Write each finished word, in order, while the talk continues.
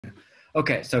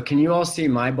Okay, so can you all see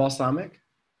my balsamic?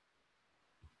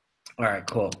 All right,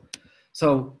 cool.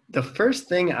 So the first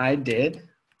thing I did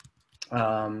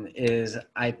is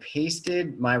I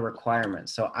pasted my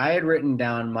requirements. So I had written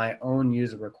down my own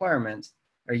user requirements,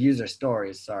 or user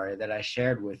stories, sorry, that I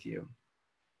shared with you.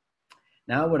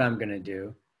 Now what I'm gonna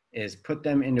do is put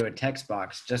them into a text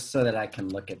box just so that I can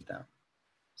look at them.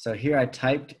 So here I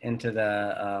typed into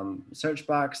the search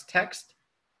box text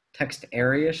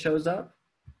area shows up.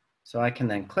 So I can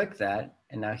then click that,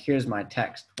 and now here's my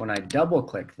text. When I double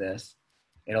click this,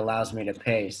 it allows me to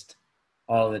paste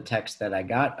all of the text that I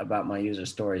got about my user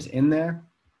stories in there.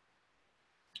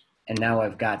 And now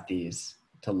I've got these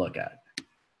to look at.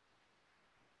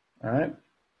 All right.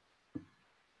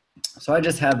 So I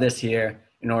just have this here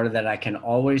in order that I can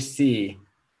always see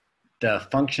the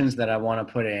functions that I want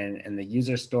to put in and the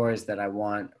user stories that I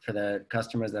want for the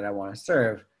customers that I want to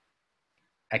serve.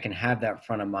 I can have that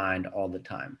front of mind all the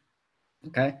time.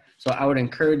 Okay, so I would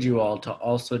encourage you all to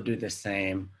also do the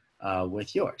same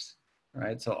with yours. All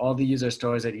right, so all the user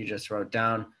stories that you just wrote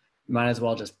down, you might as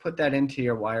well just put that into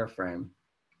your wireframe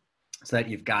so that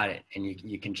you've got it and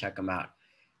you can check them out.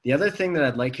 The other thing that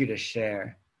I'd like you to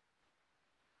share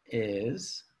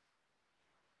is,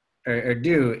 or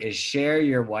do, is share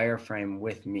your wireframe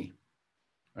with me.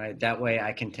 Right, that way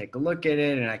I can take a look at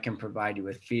it and I can provide you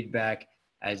with feedback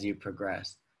as you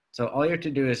progress. So all you have to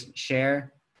do is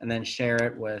share, and then share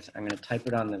it with, I'm going to type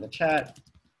it onto the chat,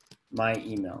 my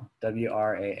email,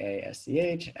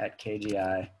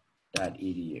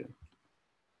 wraasch@kgi.edu.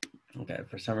 Okay,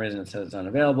 for some reason it says it's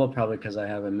unavailable, probably because I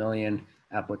have a million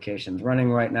applications running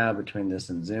right now between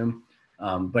this and Zoom.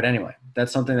 But anyway,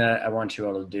 that's something that I want you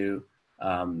all to do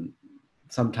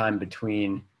sometime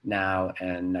between now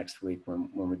and next week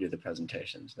when we do the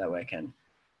presentations. That way I can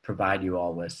provide you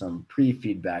all with some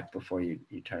pre-feedback before you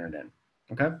turn it in,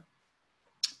 okay?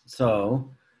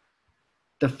 So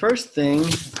the first thing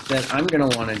that I'm gonna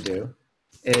wanna do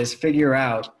is figure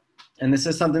out, and this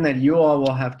is something that you all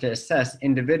will have to assess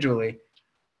individually,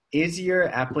 is your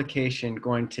application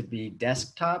going to be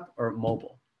desktop or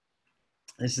mobile?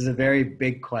 This is a very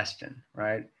big question,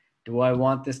 right? Do I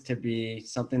want this to be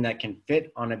something that can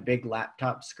fit on a big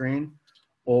laptop screen,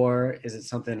 or is it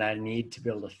something that I need to be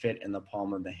able to fit in the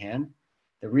palm of the hand?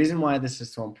 The reason why this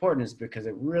is so important is because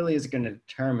it really is going to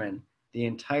determine the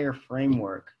entire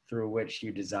framework through which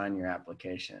you design your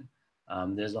application.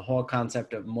 There's a whole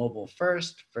concept of mobile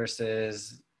first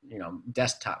versus,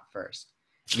 desktop first.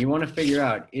 And you want to figure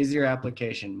out, is your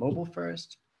application mobile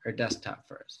first or desktop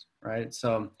first, right?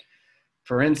 So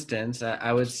for instance,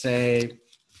 I would say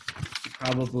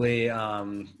probably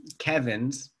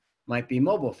Kevin's might be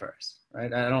mobile first,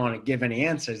 right? I don't want to give any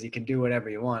answers. You can do whatever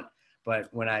you want. But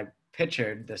when I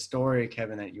pictured the story,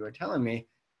 Kevin, that you were telling me,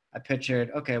 I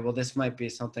pictured, okay, well, this might be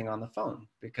something on the phone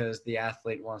because the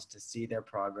athlete wants to see their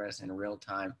progress in real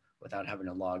time without having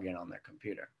to log in on their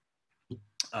computer.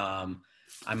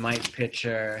 I might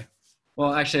picture,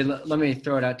 well, actually, let me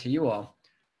throw it out to you all.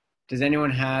 Does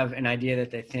anyone have an idea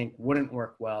that they think wouldn't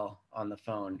work well on the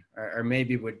phone, or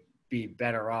maybe would be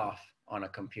better off on a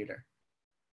computer?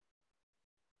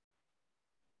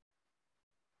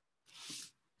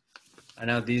 I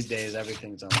know these days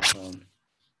everything's on the phone.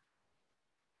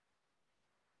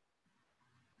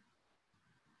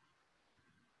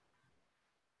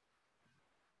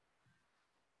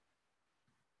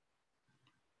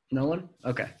 No one?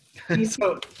 Okay.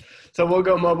 so we'll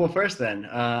go mobile first then.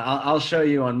 I'll show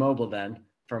you on mobile then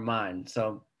for mine.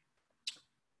 So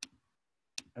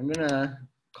I'm gonna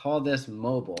call this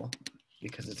mobile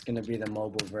because it's gonna be the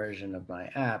mobile version of my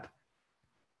app.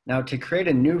 Now to create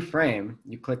a new frame,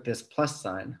 you click this plus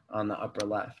sign on the upper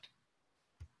left.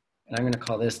 And I'm gonna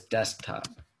call this desktop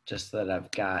just so that I've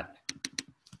got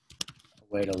a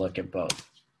way to look at both.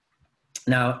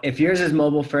 Now, if yours is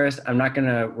mobile first, I'm not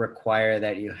gonna require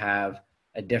that you have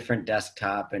a different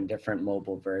desktop and different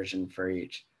mobile version for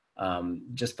each.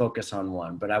 Just focus on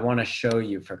one, but I wanna show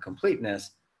you for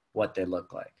completeness what they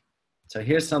look like. So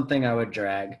here's something I would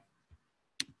drag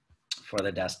for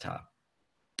the desktop.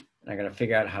 And I gotta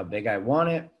figure out how big I want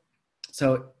it.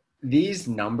 So these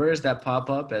numbers that pop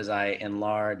up as I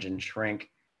enlarge and shrink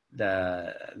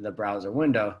the browser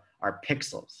window are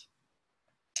pixels.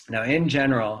 Now, in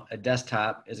general, a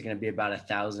desktop is going to be about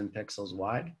 1,000 pixels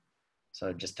wide.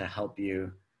 So just to help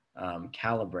you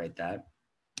calibrate that.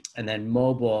 And then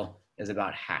mobile is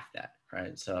about half that,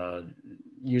 right? So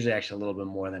usually actually a little bit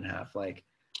more than half, like,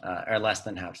 or less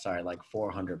than half, sorry, like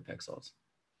 400 pixels.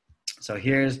 So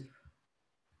here's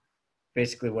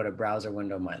basically what a browser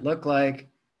window might look like.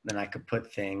 Then I could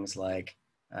put things like,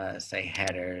 say,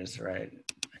 headers, right?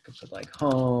 I could put like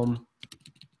home,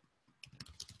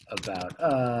 about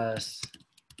us,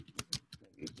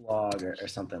 maybe blog or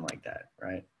something like that,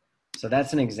 right? So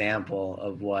that's an example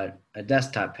of what a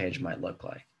desktop page might look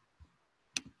like.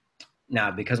 Now,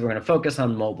 because we're going to focus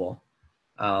on mobile,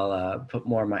 I'll put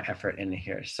more of my effort into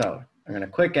here. So I'm going to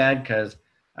quick add because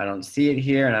I don't see it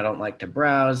here and I don't like to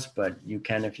browse, but you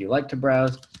can if you like to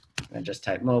browse. And just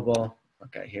type mobile.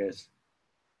 Okay, here's,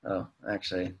 oh,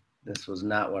 actually, this was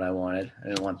not what I wanted. I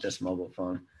didn't want this mobile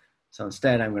phone. So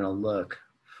instead, I'm going to look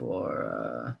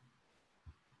for,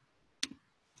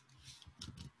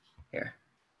 here,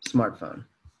 smartphone.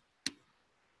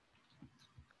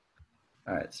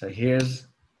 All right, so here's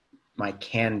my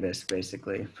canvas,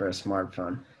 basically, for a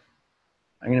smartphone.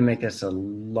 I'm going to make this a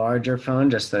larger phone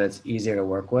just so that it's easier to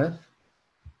work with.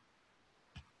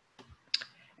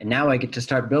 And now I get to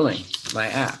start building my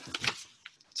app.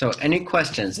 So any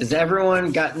questions? Has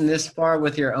everyone gotten this far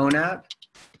with your own app?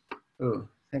 Ooh,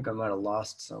 I think I might have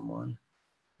lost someone.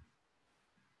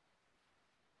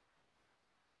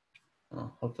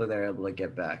 Well, hopefully they're able to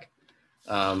get back.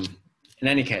 In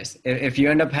any case, if you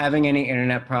end up having any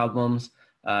internet problems,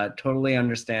 totally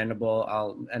understandable.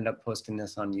 I'll end up posting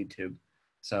this on YouTube,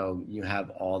 so you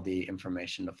have all the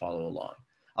information to follow along.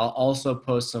 I'll also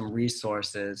post some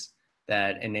resources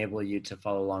that enable you to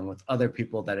follow along with other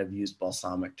people that have used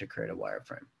Balsamiq to create a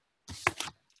wireframe.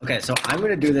 Okay, so I'm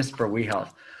going to do this for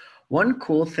WeHealth. One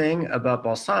cool thing about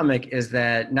Balsamiq is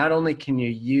that not only can you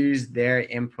use their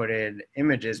inputted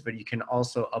images, but you can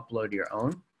also upload your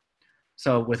own.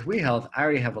 So with WeHealth, I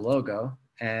already have a logo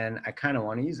and I kind of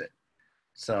want to use it.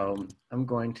 So I'm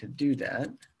going to do that.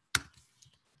 I'm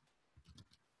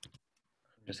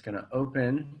just going to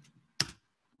open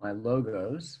my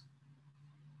logos.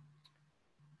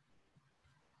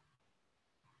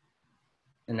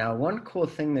 And now one cool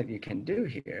thing that you can do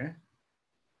here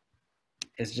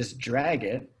is just drag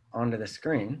it onto the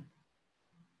screen.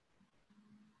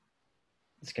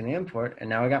 It's going to import, and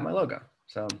now I got my logo.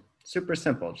 So super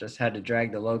simple, just had to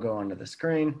drag the logo onto the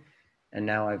screen, and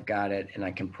now I've got it and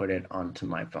I can put it onto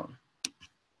my phone.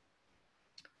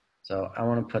 So I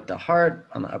want to put the heart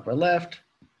on the upper left,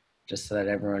 just so that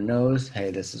everyone knows,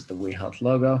 hey, this is the WeHealth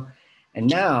logo. And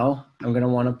now I'm going to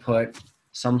want to put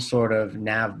some sort of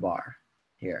nav bar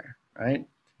here, right?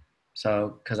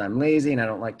 So because I'm lazy and I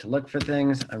don't like to look for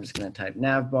things, I'm just going to type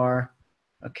nav bar.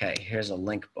 Okay, here's a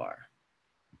link bar.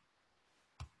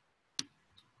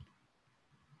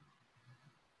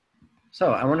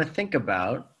 So I want to think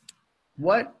about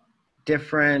what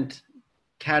different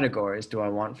categories do I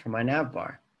want for my nav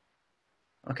bar?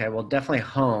 Okay, well, definitely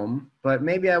home, but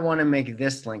maybe I want to make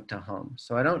this link to home.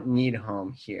 So I don't need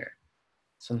home here.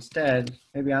 So instead,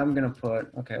 maybe I'm going to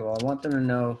put, okay, well, I want them to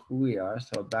know who we are.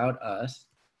 So about us,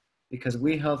 because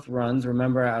WeHealth runs,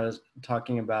 remember I was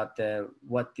talking about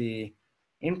what the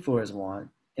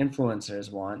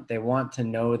influencers want. They want to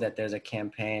know that there's a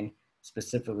campaign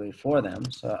specifically for them.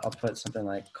 So I'll put something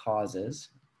like causes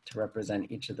to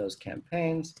represent each of those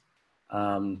campaigns.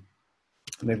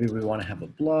 Maybe we want to have a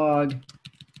blog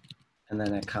and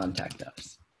then a contact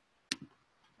us.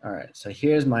 All right, so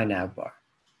here's my nav bar.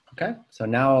 Okay, so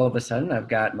now all of a sudden I've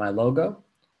got my logo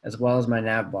as well as my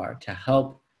nav bar to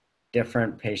help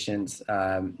different patients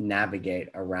navigate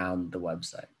around the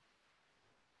website.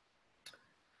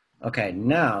 Okay,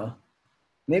 now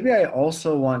maybe I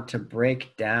also want to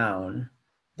break down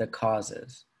the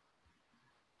causes.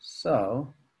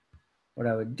 So what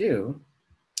I would do,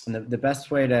 and the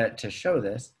best way to show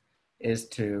this is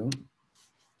to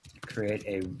create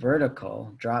a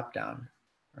vertical dropdown,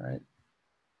 right?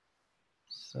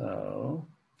 So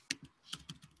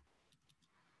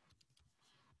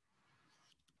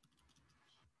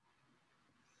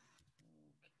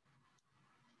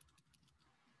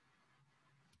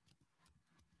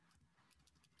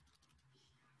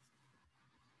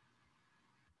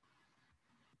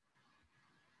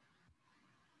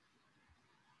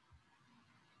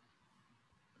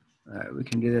all right, we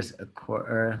can do this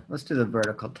let's do the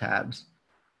vertical tabs.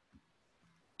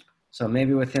 So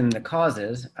maybe within the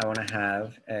causes, I want to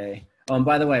have a, oh, and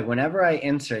by the way, whenever I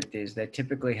insert these, they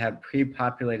typically have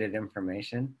pre-populated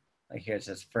information. Like here it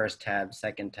says first tab,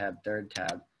 second tab, third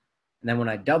tab. And then when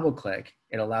I double click,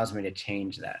 it allows me to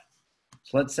change that.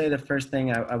 So let's say the first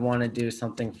thing I want to do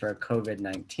something for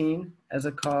COVID-19 as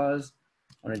a cause.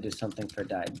 I want to do something for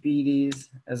diabetes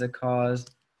as a cause.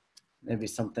 Maybe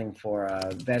something for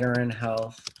veteran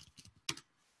health.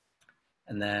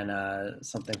 And then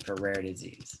something for rare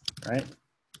disease, right?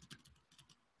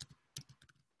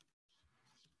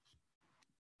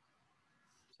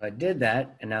 So I did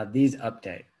that, and now these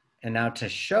update. And now to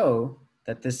show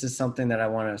that this is something that I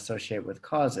want to associate with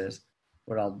causes,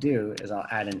 what I'll do is I'll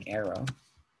add an arrow.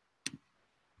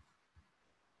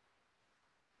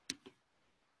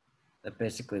 that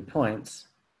basically points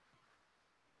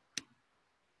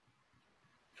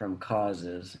from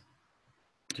causes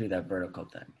to that vertical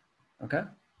thing, okay?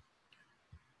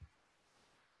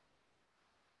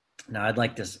 Now I'd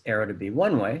like this arrow to be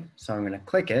one way, so I'm gonna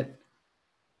click it,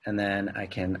 and then I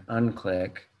can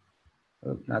unclick,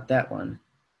 not that one,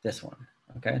 this one,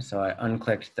 okay? So I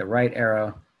unclicked the right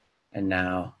arrow, and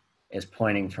now is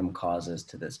pointing from causes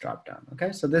to this dropdown,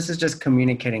 okay? So this is just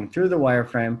communicating through the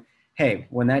wireframe. Hey,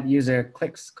 when that user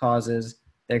clicks causes,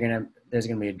 there's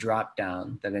gonna be a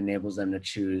dropdown that enables them to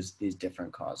choose these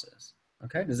different causes,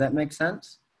 okay? Does that make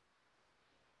sense?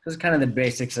 This is kind of the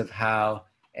basics of how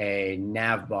a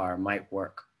nav bar might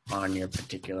work on your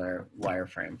particular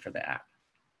wireframe for the app.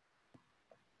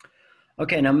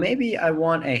 Okay, now maybe I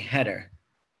want a header.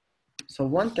 So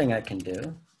one thing I can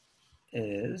do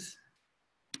is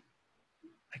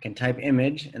I can type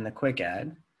image in the quick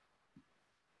add,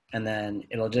 and then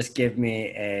it'll just give me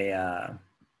a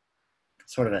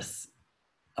sort of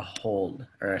a hold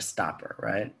or a stopper,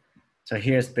 right? So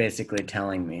here's basically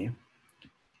telling me,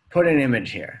 put an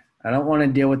image here. I don't want to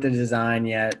deal with the design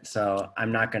yet, so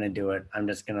I'm not going to do it. I'm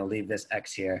just going to leave this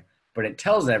X here. But it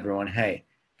tells everyone, hey,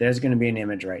 there's going to be an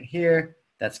image right here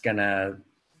that's going to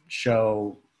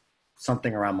show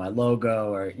something around my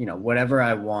logo, or whatever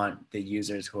I want the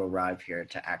users who arrive here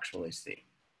to actually see.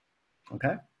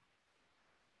 Okay?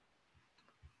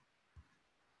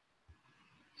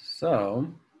 So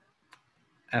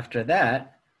after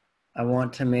that, I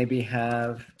want to maybe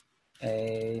have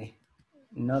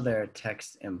another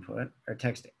text input or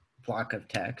text block of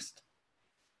text.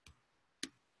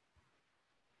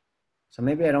 So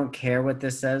maybe I don't care what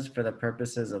this says for the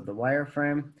purposes of the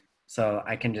wireframe. So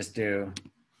I can just do,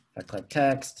 if I click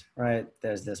text, right,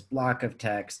 there's this block of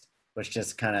text, which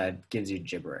just kind of gives you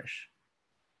gibberish.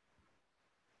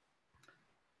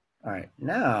 All right,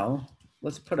 now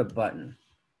let's put a button.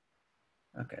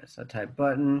 Okay, so type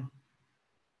button,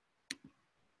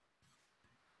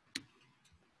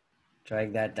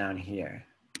 drag that down here.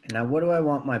 And now what do I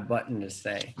want my button to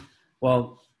say?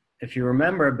 Well, if you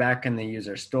remember back in the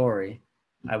user story,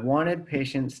 I wanted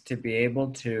patients to be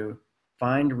able to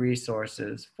find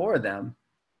resources for them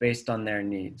based on their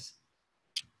needs.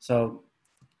 So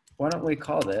why don't we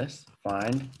call this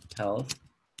find health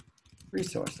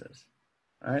resources?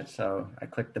 All right, so I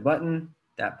clicked the button,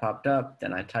 that popped up,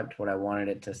 then I typed what I wanted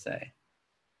it to say.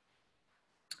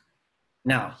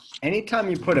 Now,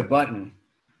 anytime you put a button,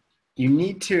 you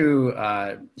need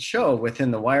to show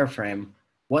within the wireframe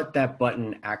what that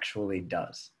button actually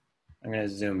does. I'm going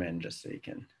to zoom in just so you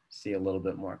can see a little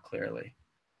bit more clearly.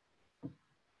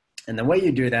 And the way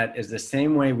you do that is the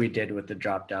same way we did with the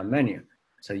drop-down menu.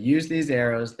 So use these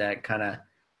arrows that kind of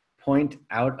point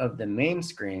out of the main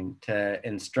screen to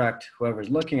instruct whoever's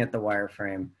looking at the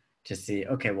wireframe to see,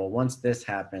 okay, well, once this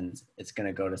happens, it's going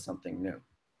to go to something new.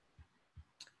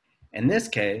 In this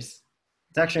case,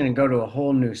 it's actually going to go to a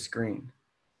whole new screen.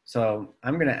 So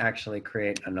I'm going to actually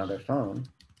create another phone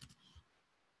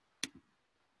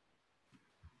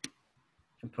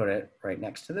and put it right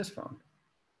next to this phone.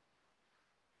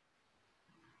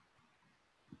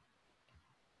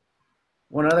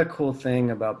 One other cool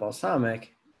thing about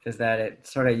Balsamic is that it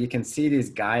you can see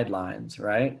these guidelines,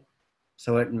 right?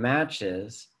 So it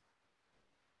matches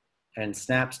and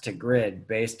snaps to grid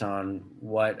based on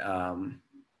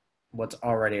what's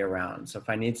already around. So if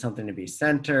I need something to be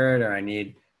centered or I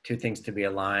need two things to be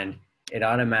aligned, it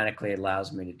automatically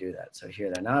allows me to do that. So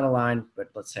here they're not aligned, but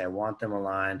let's say I want them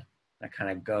aligned. I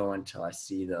kind of go until I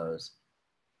see those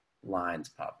lines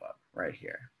pop up right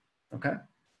here, okay?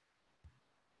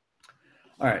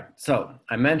 All right, so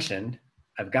I mentioned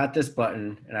I've got this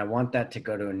button and I want that to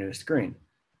go to a new screen.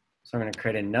 So I'm gonna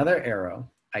create another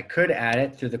arrow. I could add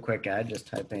it through the quick add, just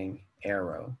typing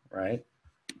arrow, right?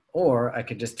 Or I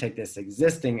could just take this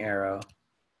existing arrow,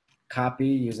 copy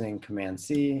using Command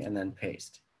C, and then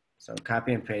paste. So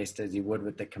copy and paste as you would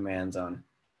with the commands on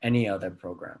any other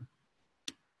program.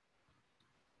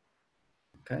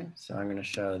 Okay, so I'm gonna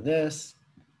show this,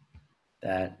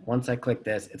 that once I click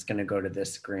this, it's gonna go to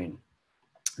this screen.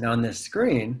 Now on this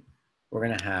screen, we're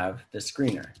gonna have the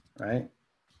screener, right?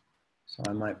 So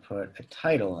I might put a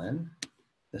title in.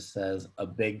 This says a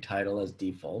big title as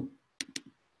default.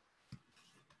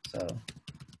 So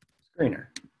screener.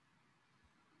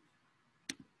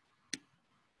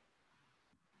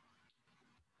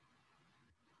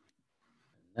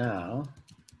 Now,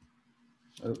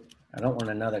 I don't want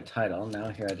another title. Now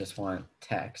here I just want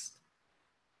text.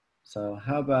 So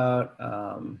how about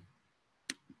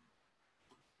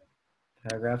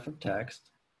paragraph of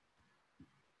text.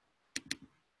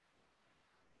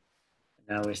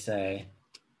 Now we say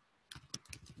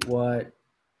what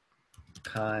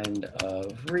kind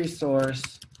of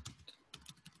resource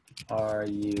are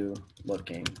you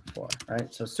looking for,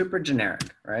 right? So super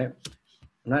generic, right?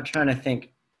 I'm not trying to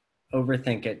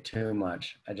overthink it too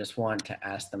much. I just want to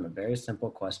ask them a very simple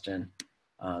question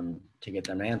to get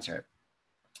them to answer it.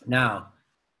 Now,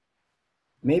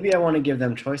 maybe I want to give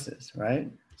them choices,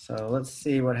 right? So let's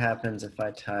see what happens if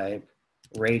I type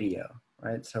radio,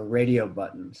 right? So radio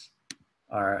buttons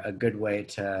are a good way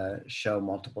to show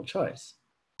multiple choice.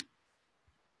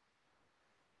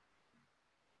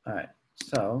 All right,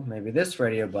 so maybe this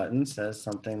radio button says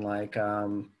something like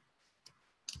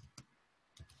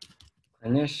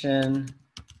clinician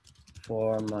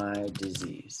for my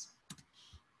disease.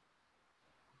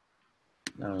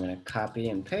 Now I'm going to copy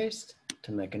and paste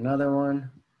to make another one.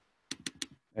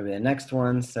 Maybe the next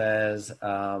one says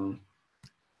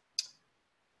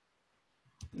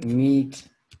meet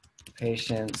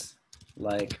patients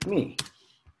like me.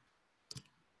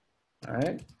 All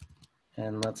right,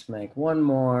 and let's make one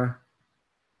more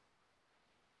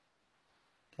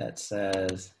that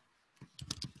says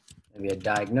maybe a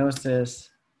diagnosis.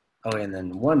 Oh, and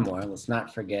then one more, let's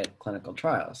not forget clinical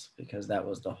trials, because that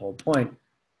was the whole point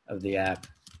of the app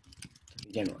to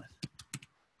begin with.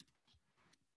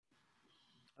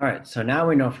 All right, so now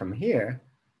we know from here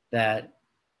that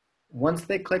once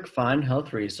they click Find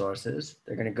Health Resources,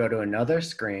 they're going to go to another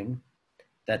screen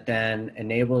that then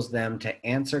enables them to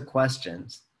answer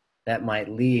questions that might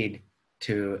lead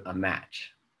to a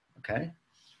match, okay?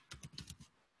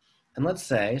 And let's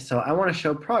say, so I want to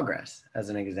show progress as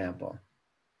an example.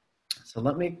 So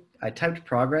I typed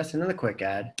progress into the quick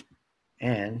add,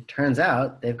 and turns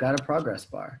out they've got a progress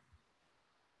bar.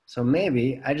 So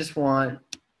maybe I just want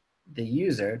the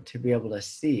user to be able to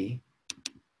see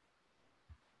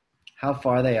how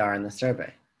far they are in the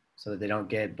survey so that they don't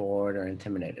get bored or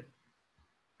intimidated.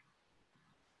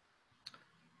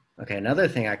 Okay, another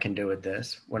thing I can do with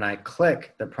this, when I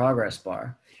click the progress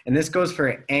bar, and this goes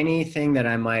for anything that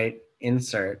I might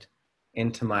insert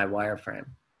into my wireframe.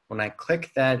 When I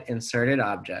click that inserted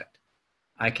object,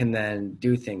 I can then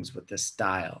do things with the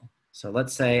style. So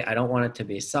let's say I don't want it to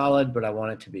be solid, but I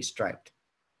want it to be striped.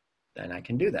 Then I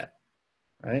can do that,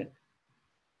 right?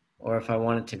 Or if I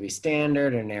want it to be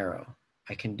standard or narrow,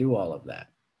 I can do all of that.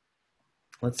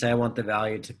 Let's say I want the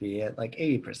value to be at like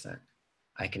 80%.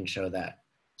 I can show that.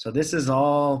 So this is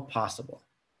all possible.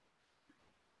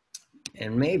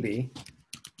 And maybe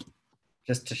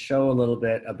just to show a little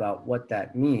bit about what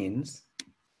that means,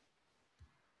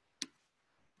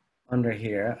 under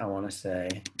here, I want to say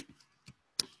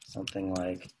something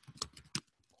like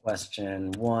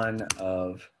question 1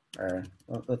 of, or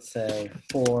let's say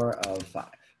 4 of 5,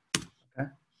 okay?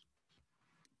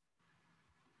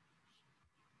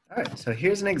 All right, so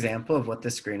here's an example of what the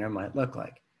screener might look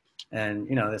like. And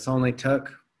this only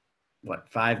took, what,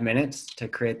 5 minutes to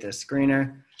create this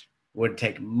screener. Would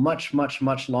take much, much,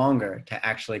 much longer to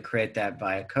actually create that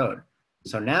via code.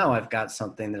 So now I've got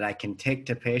something that I can take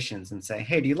to patients and say,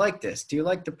 hey, do you like this? Do you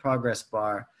like the progress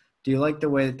bar? Do you like the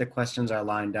way that the questions are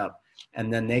lined up?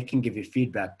 And then they can give you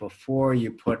feedback before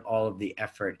you put all of the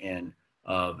effort in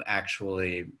of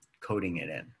actually coding it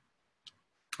in.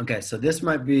 Okay, so this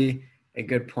might be a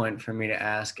good point for me to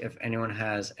ask if anyone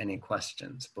has any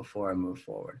questions before I move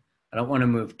forward. I don't want to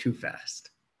move too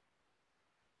fast.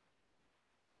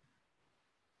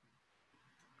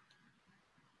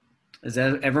 Is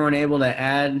everyone able to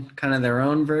add kind of their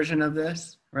own version of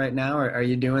this right now, or are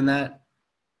you doing that?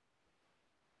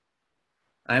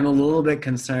 I'm a little bit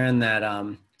concerned that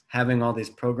having all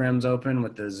these programs open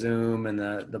with the Zoom and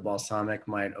the Balsamiq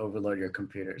might overload your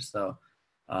computers. So,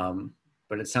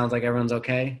 but it sounds like everyone's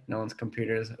okay. No one's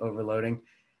computer is overloading.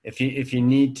 If you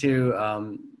need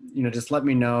to, just let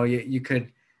me know. You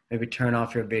could maybe turn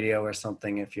off your video or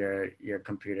something if your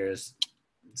computer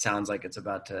sounds like it's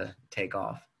about to take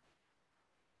off.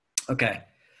 Okay,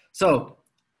 so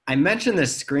I mentioned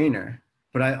this screener,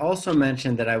 but I also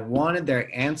mentioned that I wanted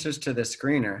their answers to the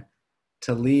screener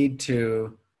to lead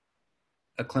to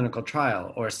a clinical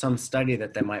trial or some study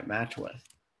that they might match with.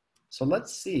 So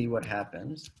let's see what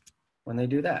happens when they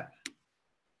do that.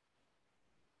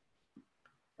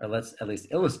 Or let's at least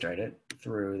illustrate it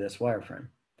through this wireframe.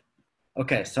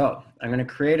 Okay, so I'm going to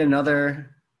create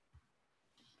another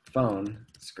phone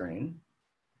screen.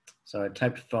 So I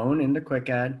typed phone into quick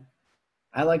add.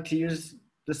 I like to use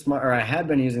I had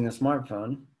been using the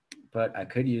smartphone, but I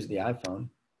could use the iPhone.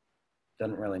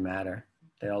 Doesn't really matter.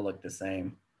 They all look the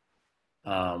same.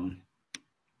 So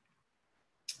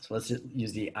let's just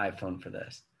use the iPhone for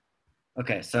this.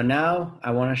 Okay, so now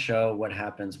I want to show what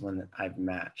happens when I've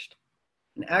matched.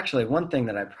 And actually, one thing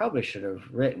that I probably should have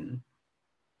written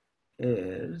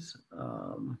is,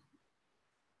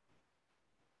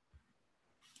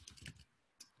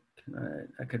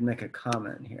 I could make a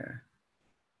comment here.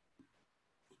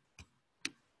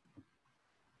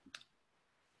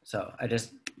 So I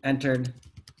just entered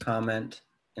comment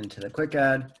into the quick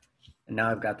add, and now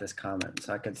I've got this comment.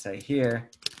 So I could say here,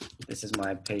 this is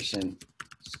my patient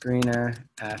screener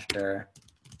after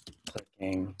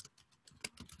clicking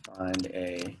find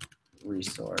a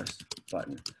resource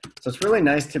button. So it's really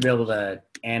nice to be able to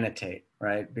annotate,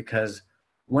 right? Because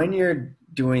when you're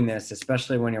doing this,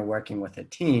 especially when you're working with a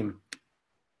team,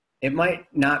 it might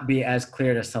not be as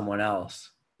clear to someone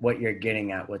else what you're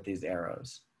getting at with these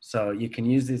arrows. So you can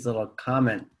use these little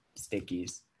comment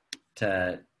stickies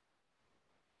to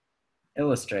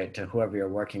illustrate to whoever you're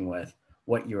working with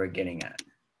what you are getting at.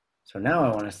 So now I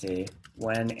want to see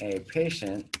when a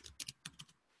patient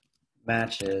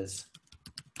matches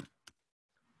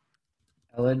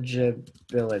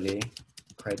eligibility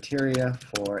criteria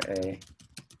for a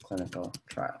clinical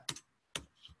trial.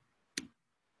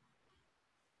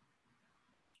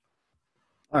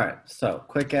 All right, so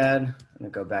quick add, I'm gonna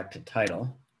go back to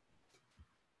title.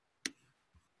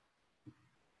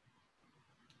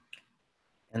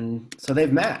 And so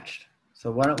they've matched.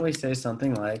 So why don't we say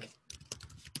something like,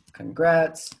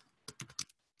 congrats,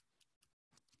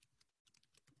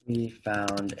 we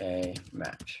found a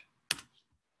match.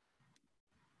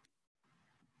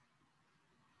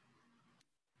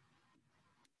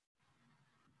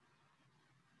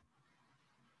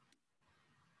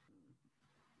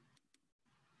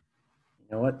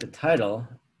 You know what, the title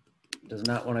does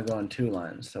not want to go on 2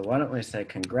 lines. So why don't we say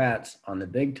congrats on the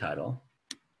big title.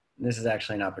 And this is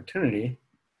actually an opportunity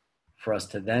for us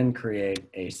to then create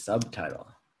a subtitle.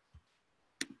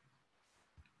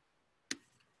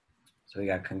 So we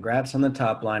got congrats on the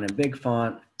top line in big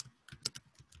font.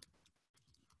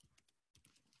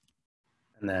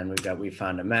 And then we've got we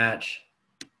found a match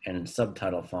and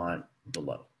subtitle font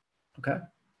below, okay?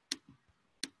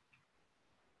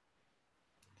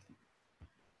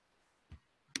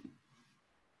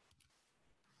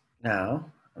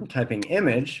 Now, I'm typing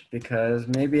image because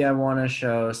maybe I want to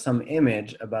show some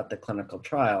image about the clinical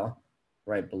trial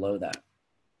right below that.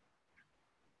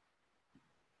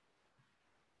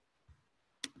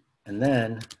 And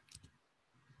then,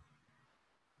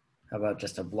 how about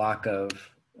just a block of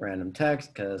random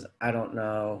text, because I don't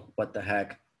know what the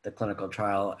heck the clinical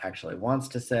trial actually wants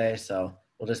to say, so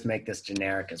we'll just make this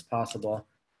generic as possible.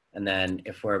 And then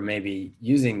if we're maybe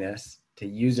using this to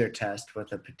user test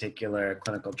with a particular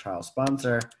clinical trial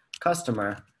sponsor,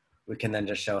 customer, we can then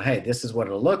just show, hey, this is what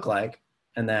it'll look like.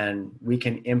 And then we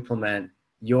can implement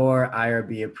your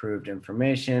IRB approved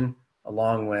information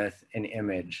along with an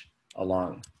image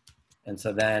along. And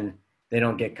so then they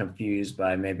don't get confused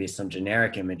by maybe some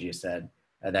generic image you said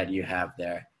that you have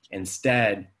there.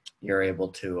 Instead, you're able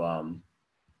to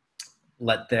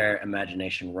let their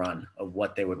imagination run of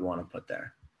what they would want to put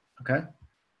there, okay?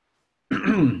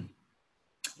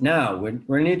 Now, we're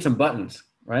gonna need some buttons,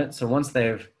 right? So once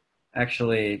they've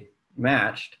actually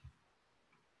matched,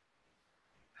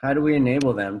 how do we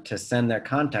enable them to send their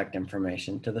contact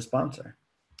information to the sponsor?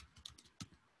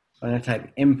 So I'm gonna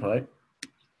type input.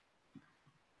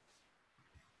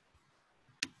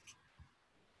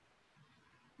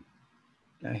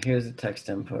 Now here's the text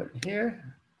input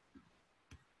here.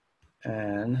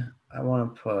 And I wanna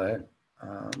put,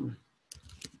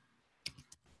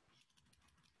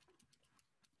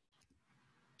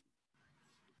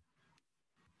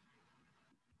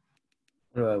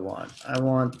 what do I want? I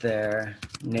want their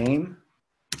name.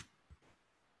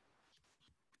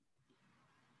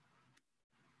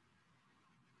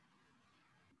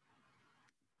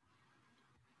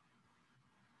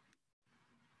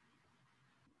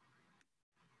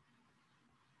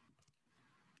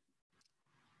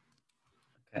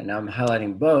 Okay, now I'm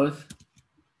highlighting both,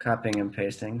 copying and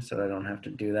pasting so I don't have to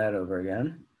do that over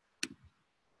again.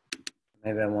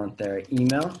 Maybe I want their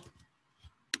email.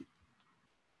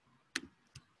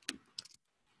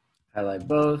 Highlight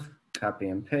both, copy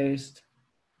and paste.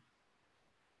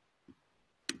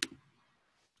 And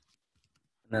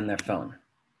then their phone,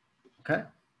 okay?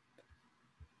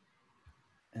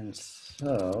 And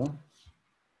so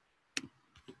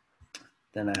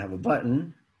then I have a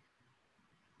button,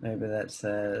 maybe that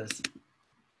says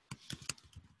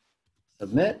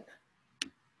submit,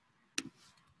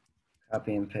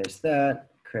 copy and paste that,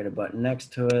 create a button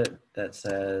next to it that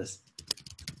says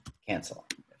cancel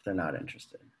if they're not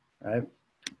interested, right?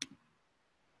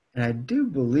 And I do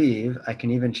believe I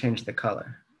can even change the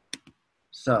color.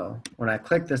 So when I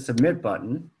click the submit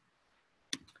button,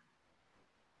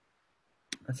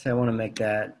 let's say I want to make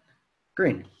that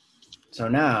green. So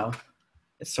now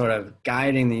it's sort of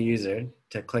guiding the user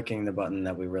to clicking the button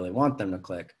that we really want them to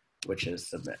click, which is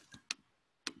submit.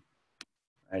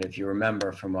 Right? If you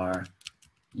remember from our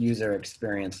user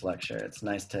experience lecture, it's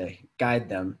nice to guide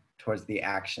them towards the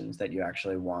actions that you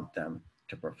actually want them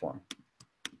to perform.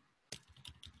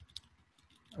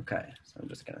 Okay, so I'm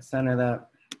just gonna center that.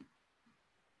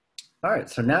 All right,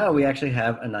 so now we actually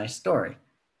have a nice story.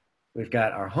 We've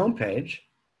got our homepage.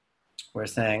 We're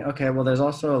saying, okay, well, there's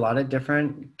also a lot of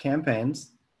different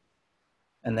campaigns.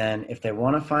 And then if they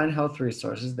want to find health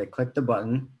resources, they click the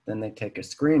button, then they take a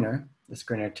screener. The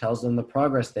screener tells them the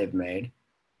progress they've made.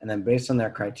 And then based on their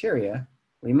criteria,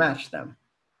 we match them.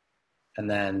 And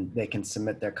then they can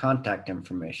submit their contact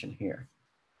information here.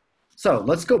 So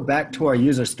let's go back to our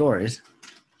user stories.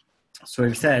 So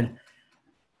we've said,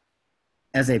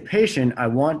 as a patient, I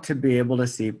want to be able to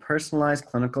see personalized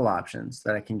clinical options so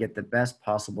that I can get the best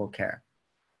possible care.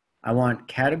 I want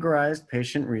categorized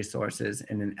patient resources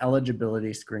in an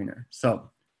eligibility screener. So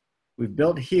we've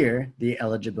built here the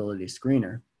eligibility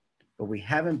screener, but we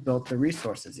haven't built the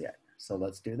resources yet. So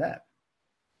let's do that.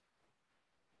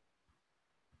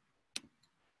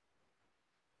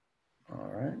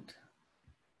 All right.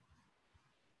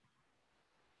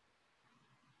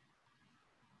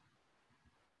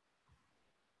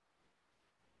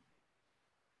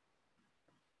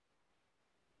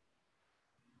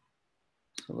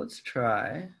 So let's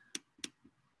try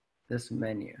this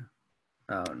menu.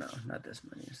 Oh no, not this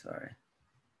menu, sorry.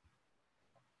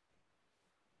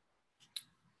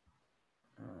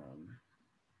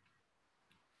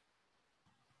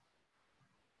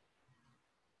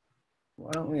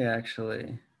 Why don't we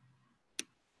actually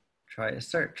try a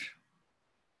search?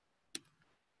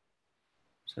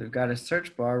 So we've got a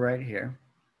search bar right here.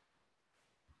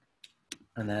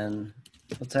 And then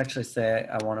let's actually say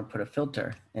I want to put a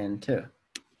filter in too.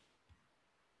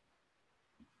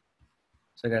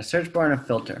 So I got a search bar and a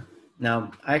filter.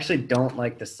 Now, I actually don't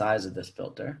like the size of this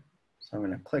filter. So I'm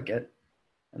going to click it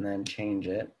and then change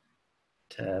it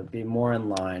to be more in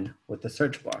line with the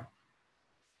search bar.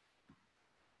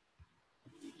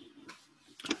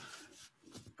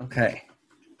 Okay,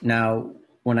 now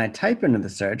when I type into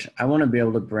the search, I want to be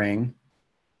able to bring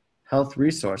health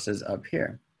resources up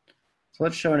here. So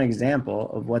let's show an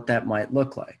example of what that might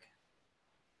look like.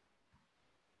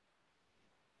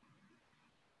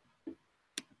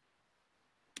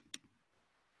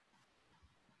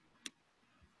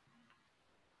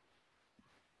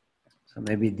 So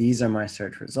maybe these are my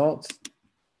search results.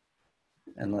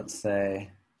 And let's say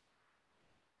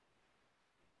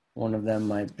one of them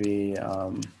might be,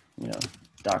 you know,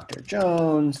 Dr.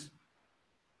 Jones.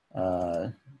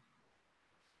 Let's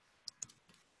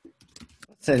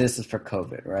say this is for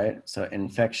COVID, right? So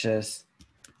infectious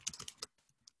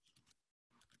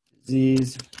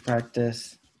disease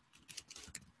practice.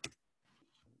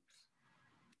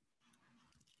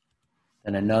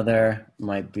 And another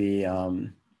might be,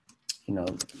 you know,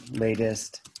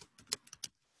 latest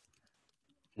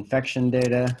infection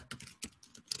data.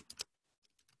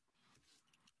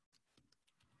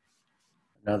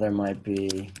 Another might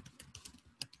be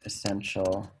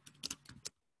essential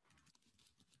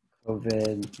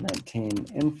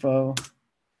COVID-19 info.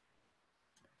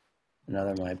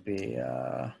 Another might be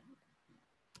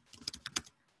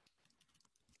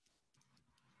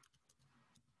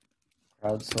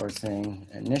crowdsourcing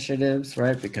initiatives,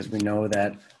 right? Because we know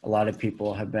that a lot of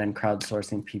people have been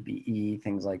crowdsourcing PPE,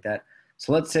 things like that.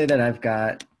 So let's say that I've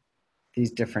got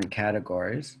these different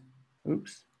categories.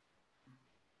 Oops.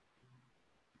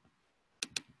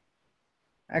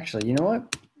 Actually, you know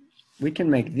what? We can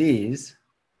make these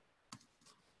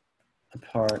a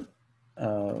part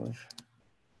of,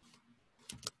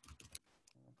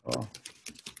 well,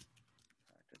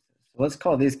 so let's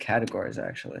call these categories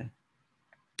actually.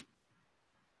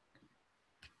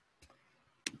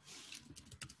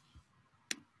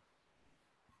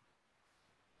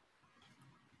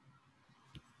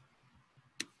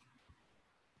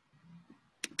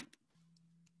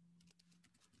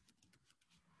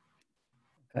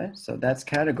 Okay, so that's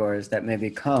categories that maybe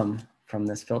come from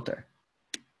this filter.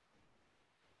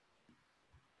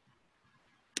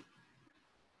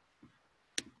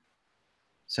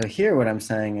 So here what I'm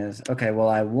saying is, okay, well,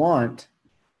 I want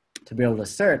to be able to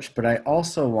search, but I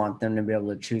also want them to be able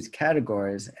to choose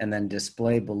categories and then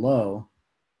display below,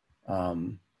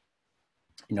 you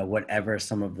know, whatever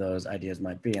some of those ideas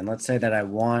might be. And let's say that I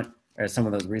want, or some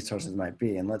of those resources might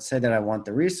be, and let's say that I want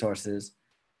the resources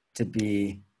to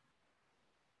be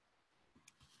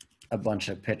a bunch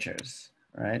of pictures,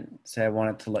 right? Say I want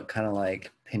it to look kind of like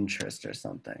Pinterest or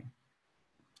something.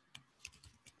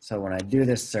 So when I do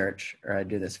this search or I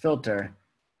do this filter,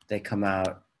 they come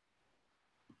out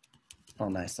all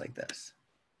nice like this.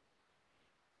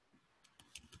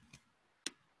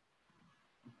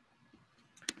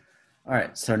 All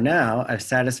right, so now I've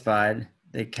satisfied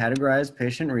the categorized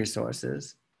patient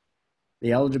resources,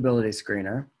 the eligibility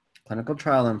screener, clinical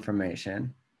trial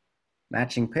information,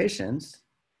 matching patients,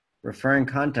 referring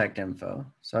contact info.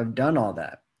 So I've done all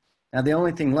that. Now the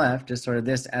only thing left is sort of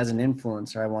this as an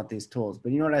influencer, I want these tools.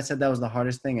 But you know what, I said that was the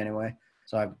hardest thing anyway.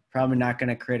 So I'm probably not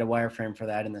gonna create a wireframe for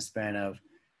that in the span of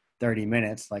 30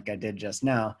 minutes like I did just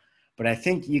now. But I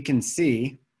think you can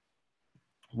see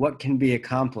what can be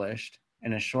accomplished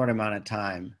in a short amount of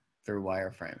time through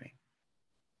wireframing.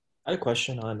 I had a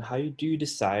question on how do you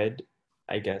decide,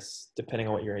 I guess, depending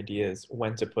on what your idea is,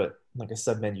 when to put like a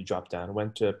submenu drop down,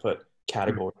 when to put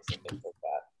categories and things like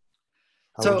that.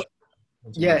 How would So you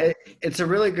yeah, it's a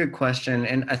really good question.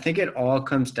 And I think it all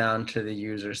comes down to the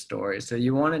user story. So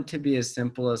you want it to be as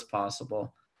simple as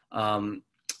possible.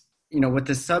 With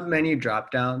the submenu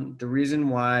dropdown, the reason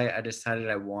why I decided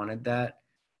I wanted that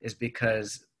is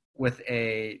because with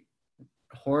a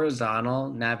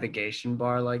horizontal navigation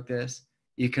bar like this,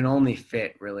 you can only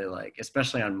fit really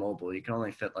especially on mobile, you can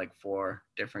only fit like 4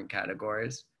 different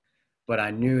categories. But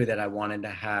I knew that I wanted to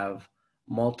have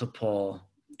multiple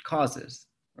causes,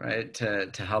 right?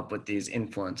 To help with these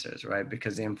influencers, right?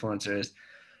 Because the influencers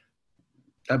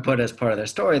I put as part of their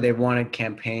story, they wanted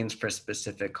campaigns for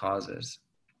specific causes.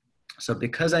 So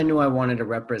because I knew I wanted to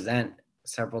represent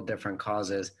several different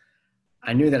causes,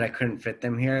 I knew that I couldn't fit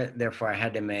them here. Therefore, I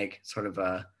had to make sort of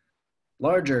a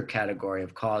larger category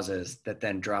of causes that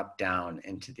then drop down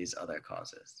into these other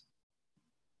causes.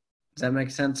 Does that make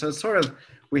sense? So it's sort of,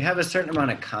 we have a certain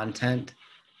amount of content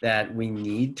that we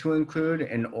need to include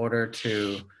in order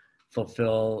to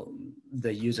fulfill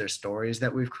the user stories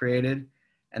that we've created.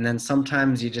 And then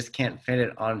sometimes you just can't fit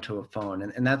it onto a phone.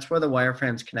 And that's where the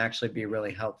wireframes can actually be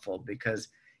really helpful, because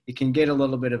you can get a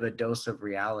little bit of a dose of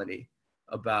reality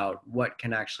about what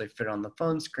can actually fit on the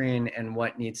phone screen and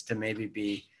what needs to maybe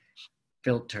be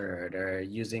filtered or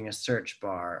using a search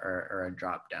bar or a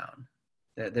drop down.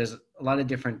 There's a lot of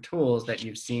different tools that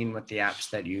you've seen with the apps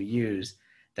that you use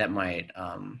that might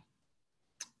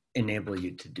enable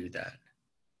you to do that.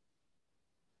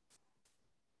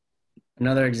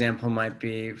 Another example might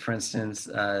be, for instance,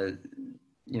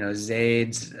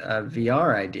 Zaid's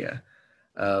VR idea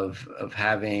of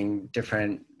having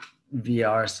different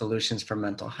VR solutions for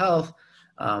mental health,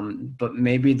 but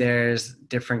maybe there's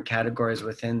different categories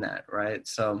within that, right?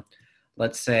 So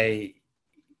let's say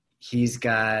he's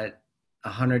got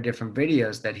 100 different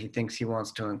videos that he thinks he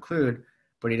wants to include,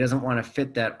 but he doesn't want to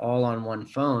fit that all on one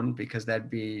phone, because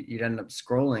you'd end up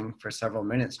scrolling for several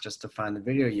minutes just to find the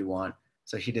video you want.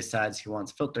 So he decides he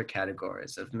wants filter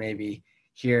categories of maybe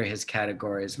here his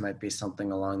categories might be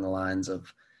something along the lines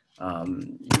of,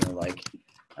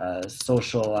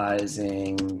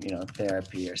 socializing,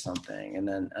 therapy or something. And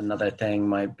then another thing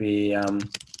might be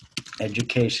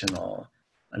educational.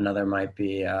 Another might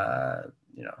be,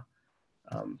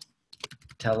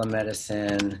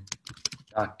 telemedicine,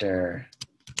 doctor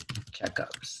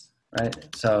checkups,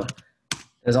 right? So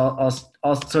there's all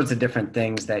sorts of different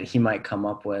things that he might come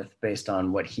up with based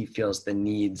on what he feels the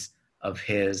needs of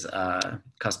his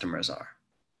customers are.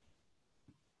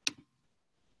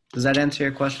 Does that answer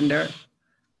your question, Derek?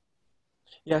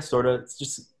 Yeah, sort of. It's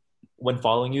just when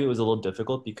following you, it was a little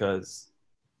difficult because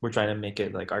we're trying to make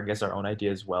it like our own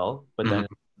idea as well, but then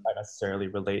it not necessarily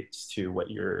relates to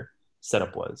what your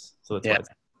setup was. So that's why it's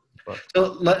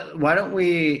so why don't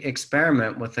we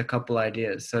experiment with a couple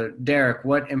ideas? So Derek,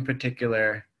 what in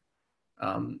particularly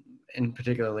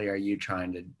are you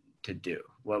trying to do?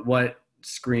 What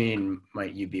screen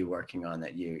might you be working on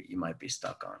that you might be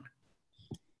stuck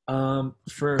on?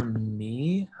 For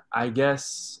me, I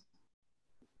guess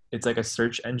it's like a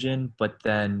search engine, but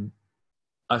then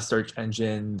a search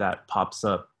engine that pops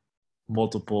up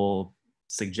multiple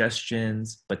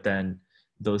suggestions, but then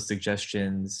those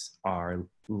suggestions are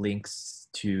links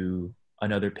to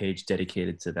another page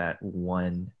dedicated to that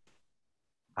one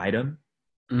item.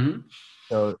 Mm-hmm.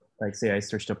 So like say I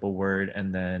searched up a word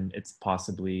and then it's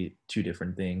possibly 2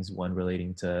 different things, one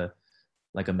relating to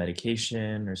like a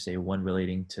medication, or say one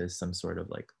relating to some sort of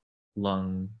like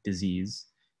lung disease.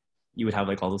 You would have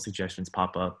like all those suggestions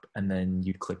pop up, and then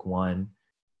you'd click one,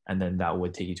 and then that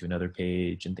would take you to another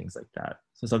page and things like that.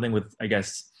 So something with, I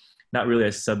guess, not really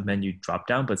a sub-menu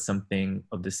drop-down, but something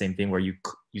of the same thing where you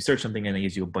search something and it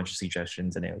gives you a bunch of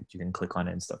suggestions and you can click on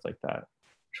it and stuff like that.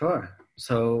 Sure.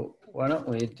 So why don't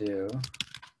we do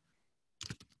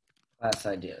Class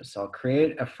ideas. So I'll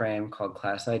create a frame called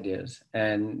class ideas.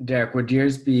 And Derek, would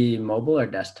yours be mobile or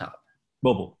desktop?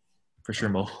 Mobile, for sure,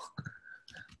 mobile.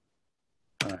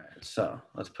 All right, so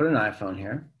let's put an iPhone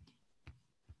here.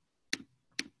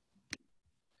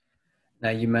 Now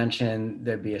you mentioned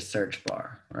there'd be a search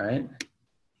bar, right?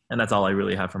 And that's all I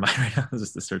really have for mine right now, is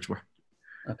just the search bar.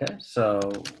 Okay, so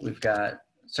we've got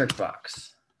search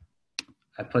box.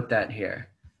 I put that here.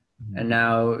 And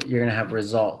now you're gonna have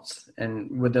results.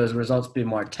 And would those results be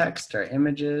more text or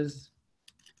images?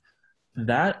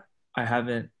 That I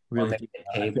haven't Or really. maybe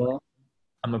a table?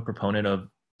 I'm a proponent of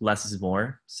less is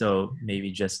more. So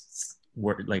maybe just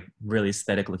word, like really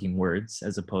aesthetic looking words,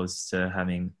 as opposed to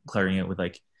having clearing it with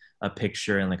like a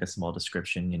picture and like a small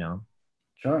description, you know?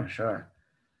 Sure, sure.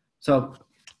 So,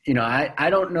 you know,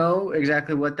 I don't know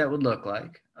exactly what that would look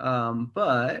like,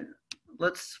 but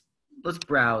let's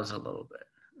browse a little bit.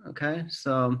 Okay,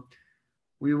 so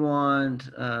we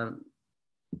want would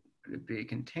it be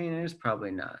containers? Probably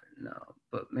not. No,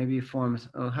 but maybe forms.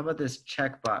 Oh, how about this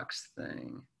checkbox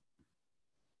thing?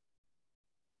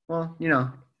 Well, you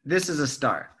know, this is a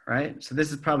start, right? So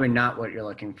this is probably not what you're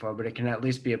looking for, but it can at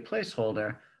least be a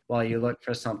placeholder while you look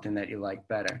for something that you like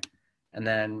better. And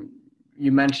then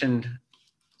you mentioned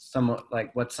some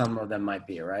like what some of them might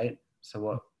be, right? So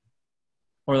what?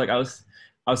 Or like I was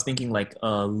thinking like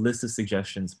a list of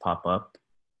suggestions pop up.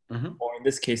 Mhm. Or in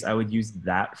this case, I would use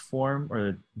that form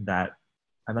or that.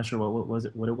 I'm not sure what was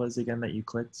it. What it was again that you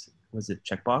clicked. Was it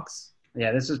checkbox?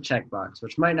 Yeah, this is checkbox,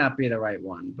 which might not be the right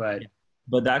one, but Yeah.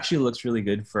 But that actually looks really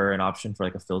good for an option for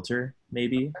like a filter,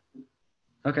 maybe.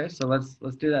 okay. So let's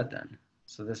do that then.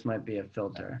 So this might be a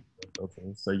filter.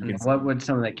 Okay, so you And can what would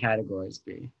some of the categories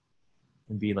be?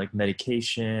 be like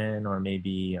medication or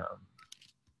maybe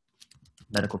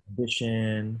medical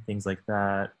condition, things like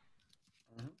that.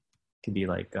 Mhm. Could be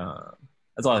like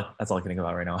that's all I can think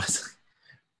about right now.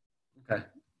 Okay,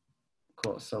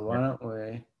 cool. So why don't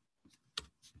we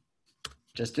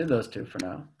just do those two for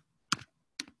now?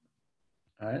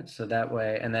 All right, so that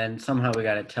way, and then somehow we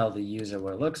got to tell the user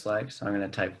what it looks like. So I'm going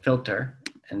to type filter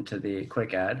into the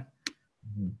quick add.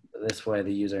 Mhm. This way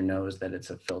the user knows that it's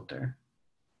a filter.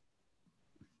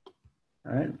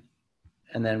 All right.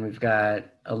 And then we've got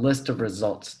a list of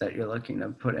results that you're looking to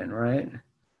put in, right?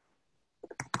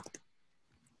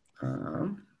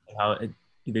 How it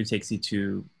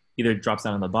either drops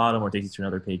down on the bottom or takes you to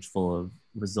another page full of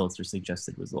results or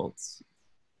suggested results.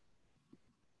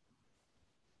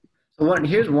 So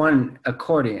here's one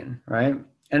accordion, right?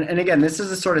 And again, this is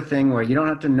the sort of thing where you don't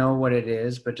have to know what it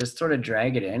is, but just sort of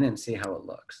drag it in and see how it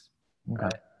looks, Okay.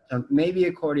 right? So maybe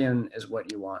accordion is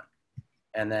what you want.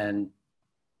 And then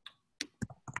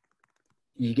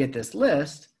you get this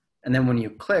list, and then when you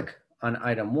click on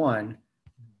item one,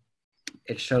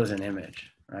 it shows an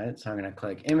image, right? So I'm gonna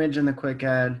click image in the quick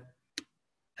add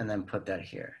and then put that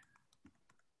here.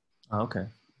 Oh, okay.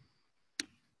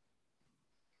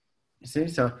 You see,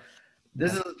 so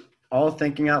this is all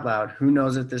thinking out loud. Who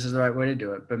knows if this is the right way to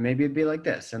do it, but maybe it'd be like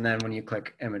this. And then when you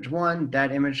click image one,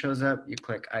 that image shows up. You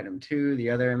click item two, the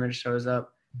other image shows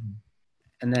up.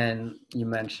 And then you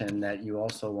mentioned that you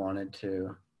also wanted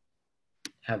to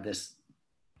have this,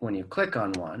 when you click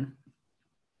on one,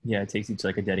 Yeah, it takes you to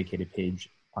like a dedicated page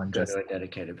on go just to a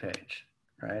dedicated page,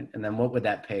 right? And then what would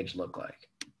that page look like?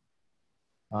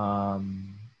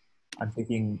 I'm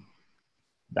thinking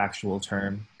the actual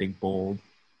term, big bold,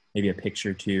 maybe a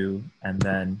picture too, and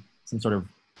then some sort of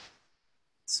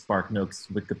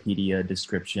SparkNotes Wikipedia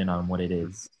description on what it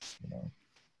is. You know.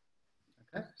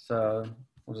 Okay, so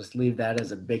we'll just leave that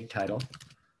as a big title.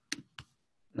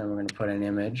 Then we're going to put an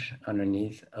image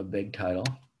underneath a big title.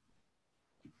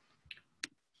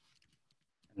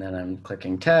 And then I'm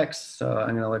clicking text. So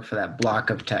I'm going to look for that block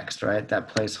of text, right? That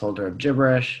placeholder of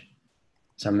gibberish.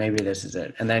 So maybe this is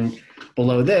it. And then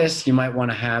below this, you might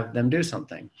want to have them do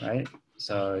something, right?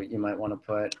 So you might want to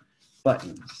put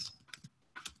buttons.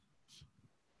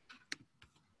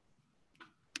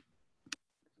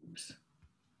 Oops.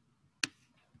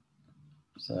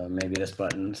 So maybe this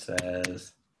button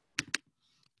says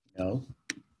no.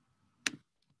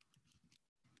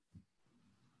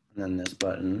 And then this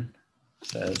button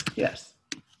says yes.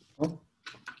 Cool.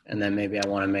 And then maybe I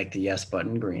want to make the yes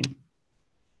button green.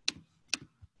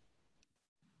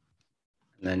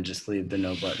 And then just leave the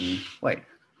no button white,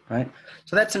 right?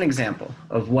 So that's an example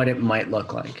of what it might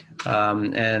look like.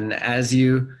 And as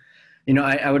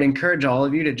I would encourage all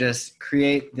of you to just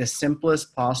create the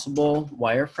simplest possible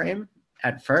wireframe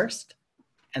at first,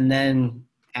 and then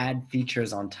add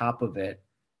features on top of it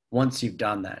once you've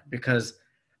done that, because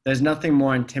there's nothing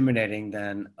more intimidating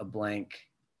than a blank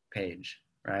page,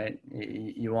 right?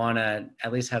 You want to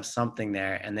at least have something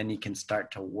there, and then you can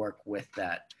start to work with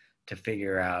that to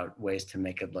figure out ways to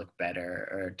make it look better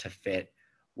or to fit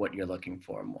what you're looking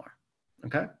for more.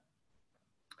 Okay?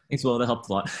 Thanks, Will. That helped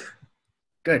a lot.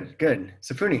 Good, good.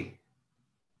 Safuni.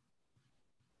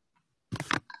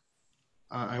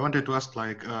 I wanted to ask,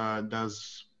 like,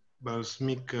 does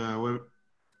Balsamiq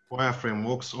wireframe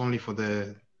works only for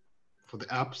the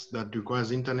apps that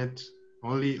requires internet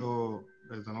only, or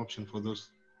there's an option for those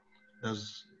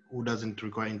who doesn't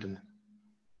require internet?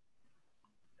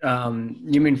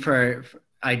 You mean for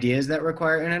ideas that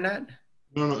require internet?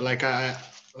 No, like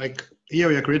like here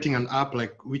we are creating an app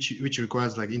like which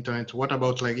requires like internet. What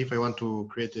about like if I want to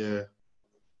create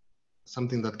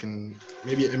something that can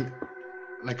maybe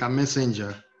like a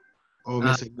messenger or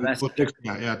message or text,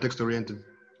 yeah, text oriented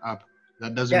app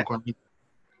that doesn't require it?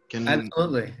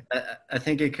 Absolutely. I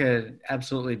think it could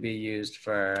absolutely be used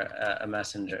for a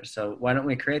messenger. So why don't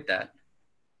we create that?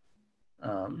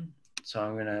 So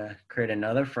I'm going to create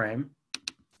another frame,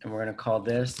 and we're going to call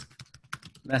this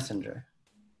messenger.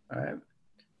 All right.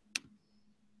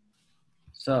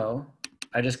 So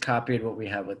I just copied what we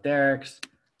have with Derek's,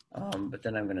 but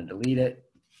then I'm going to delete it.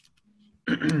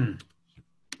 All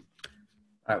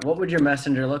right. What would your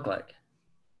messenger look like?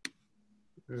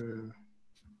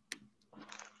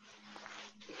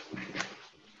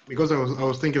 Because I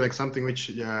was thinking like something which,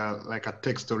 yeah, like a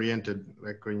text oriented,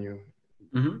 like when you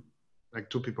like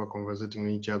two people conversing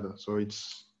with each other. So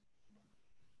it's,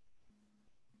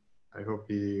 I hope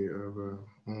he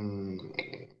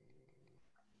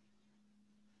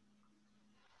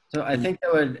So I think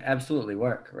that would absolutely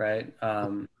work, right?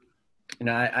 You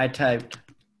know, I typed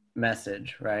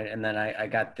message, right? And then I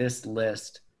got this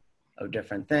list of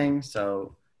different things.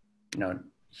 So, you know,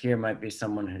 here might be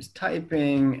someone who's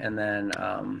typing, and then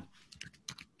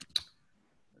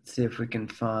let's see if we can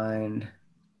find,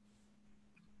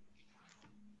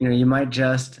 you know, you might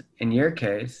just, in your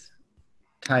case,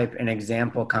 type an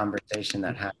example conversation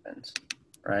that happens,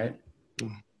 right?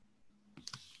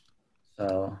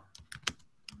 So,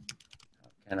 how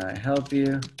can I help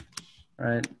you,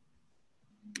 right?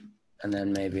 And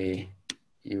then maybe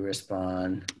you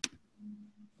respond.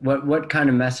 What kind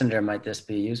of messenger might this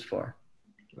be used for?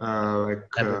 For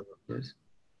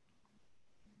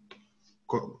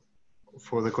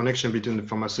the connection between the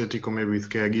pharmaceutical, maybe with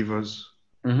caregivers.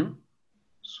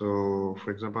 So,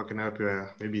 for example, I can help you.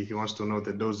 Maybe he wants to know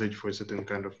the dosage for a certain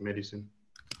kind of medicine.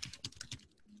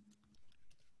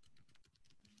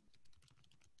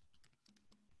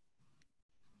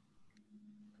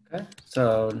 Okay,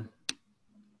 so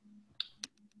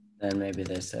then maybe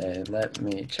they say, let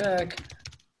me check,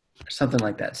 or something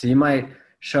like that. So you might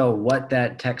show what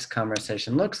that text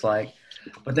conversation looks like,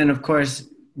 but then of course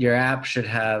your app should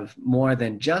have more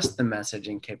than just the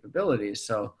messaging capabilities.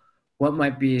 So what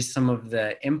might be some of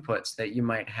the inputs that you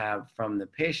might have from the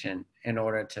patient in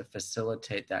order to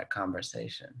facilitate that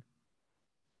conversation?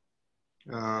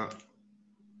 I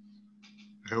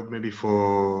hope maybe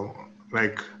for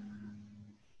like,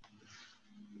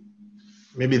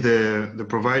 maybe the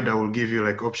provider will give you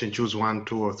like option, choose 1,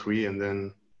 2, or 3, and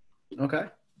then okay.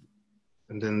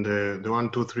 And then the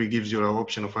 1, 2, 3 gives you an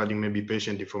option of adding maybe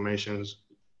patient informations.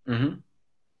 And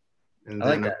I then,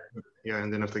 like that. Yeah,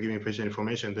 and then after giving patient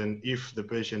information, then if the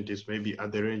patient is maybe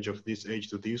at the range of this age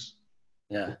to this,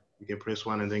 yeah, you can press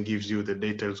 1 and then gives you the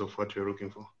details of what you're looking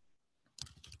for.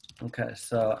 Okay,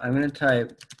 so I'm going to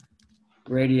type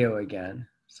radio again.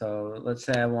 So let's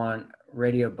say I want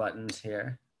radio buttons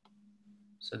here.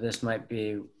 So this might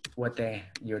be what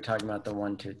you were talking about, the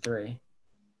 1, 2, 3.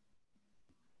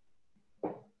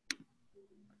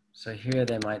 So here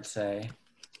they might say,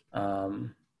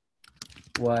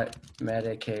 what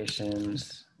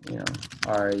medications, you know,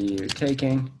 are you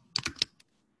taking?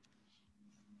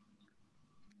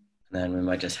 And then we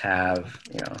might just have,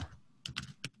 you know,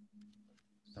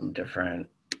 some different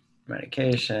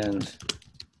medications.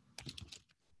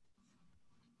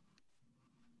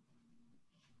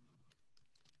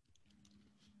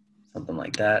 Something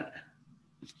like that.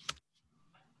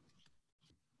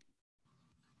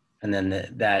 And then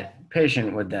that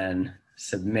patient would then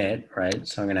submit, right?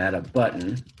 So I'm going to add a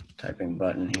button, typing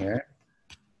button here.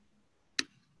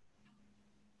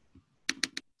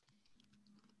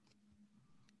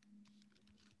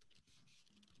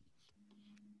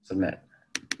 Submit.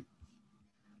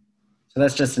 So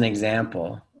that's just an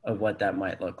example of what that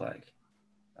might look like.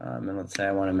 And let's say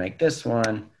I want to make this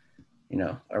one, you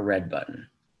know, a red button.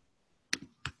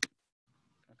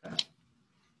 Okay.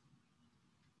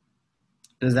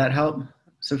 Does that help,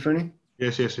 Safuni?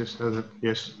 Yes,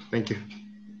 yes, thank you.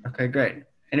 Okay, great.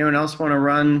 Anyone else want to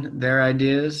run their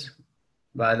ideas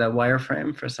by the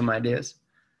wireframe for some ideas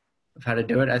of how to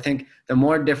do it. I think the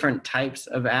more different types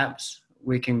of apps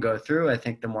we can go through, I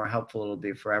think the more helpful it'll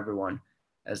be for everyone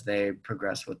as they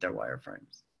progress with their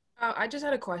wireframes. I just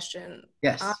had a question.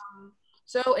 Yes.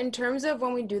 So in terms of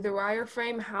when we do the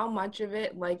wireframe, how much of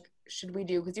it like should we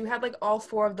do? Because you had like all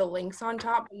four of the links on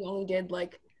top, but you only did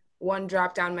like one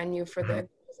drop down menu for the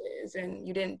quizzes, and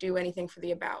you didn't do anything for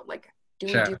the about. Like, do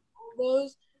we Sure. do all of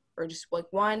those or just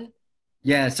like one?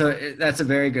 Yeah, so that's a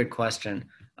very good question.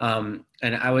 And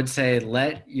I would say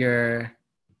let your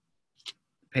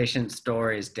patient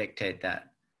stories dictate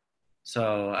that.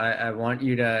 So I want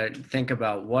you to think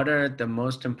about what are the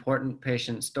most important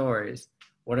patient stories?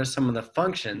 What are some of the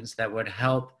functions that would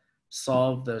help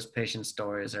solve those patient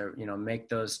stories or, you know, make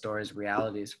those stories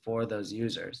realities for those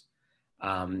users?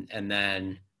 And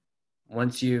then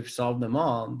once you've solved them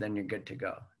all, then you're good to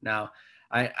go. Now,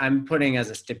 I'm putting as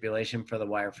a stipulation for the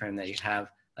wireframe that you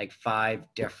have like 5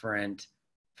 different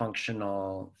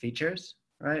functional features,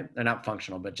 right? They're not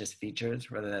functional, but just features,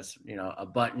 whether that's, you know, a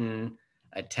button,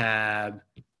 a tab,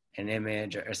 an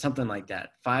image, or something like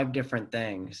that. 5 different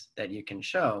things that you can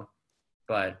show.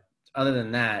 But other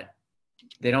than that,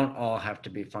 they don't all have to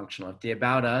be functional. If the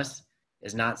about us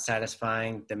is not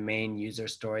satisfying the main user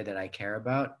story that I care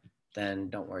about, then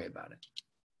don't worry about it.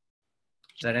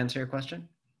 Does that answer your question?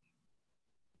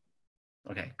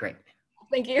 Okay, great.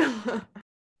 Thank you.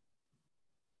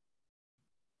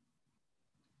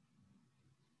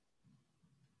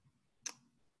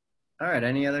 All right,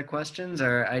 any other questions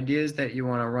or ideas that you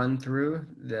want to run through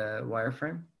the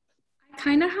wireframe? I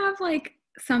kind of have like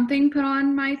something put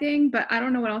on my thing, but I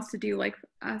don't know what else to do like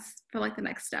us for like the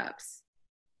next steps.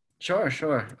 Sure.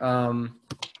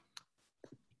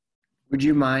 Would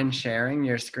you mind sharing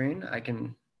your screen? I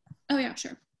can. Oh yeah,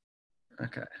 sure.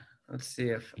 Okay, let's see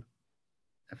if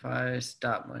I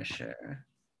stop my share.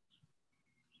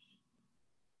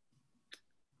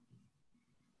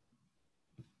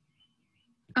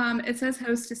 It says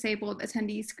host disabled,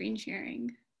 attendee screen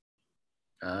sharing.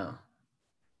 Oh,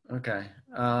 okay.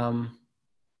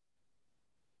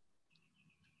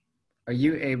 Are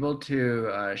you able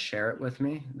to share it with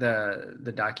me,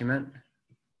 the document?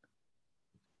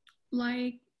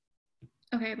 Like,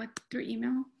 okay, like through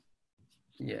email?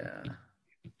 Yeah.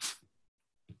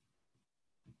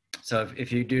 So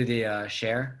if you do the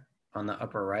share on the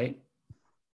upper right.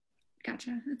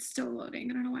 Gotcha. It's still loading.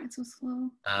 I don't know why it's so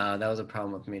slow. That was a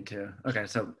problem with me too. Okay,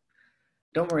 so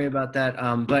don't worry about that.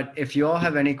 But if you all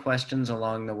have any questions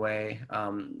along the way,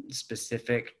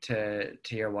 specific to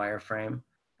your wireframe,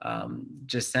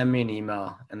 just send me an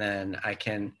email and then I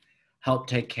can help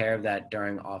take care of that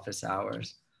during office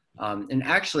hours. And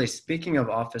actually, speaking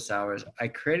of office hours, I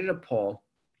created a poll.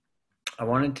 I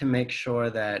wanted to make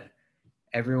sure that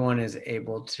everyone is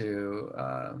able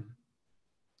to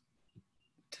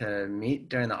meet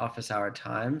during the office hour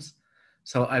times.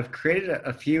 So I've created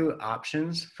a few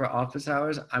options for office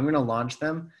hours. I'm going to launch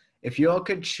them. If you all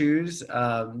could choose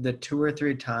the 2 or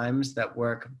 3 times that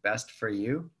work best for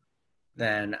you,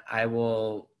 then I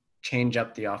will change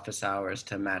up the office hours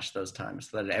to match those times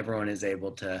so that everyone is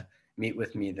able to meet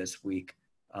with me this week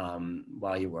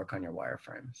while you work on your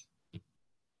wireframes.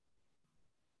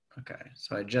 Okay,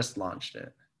 so I just launched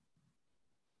it.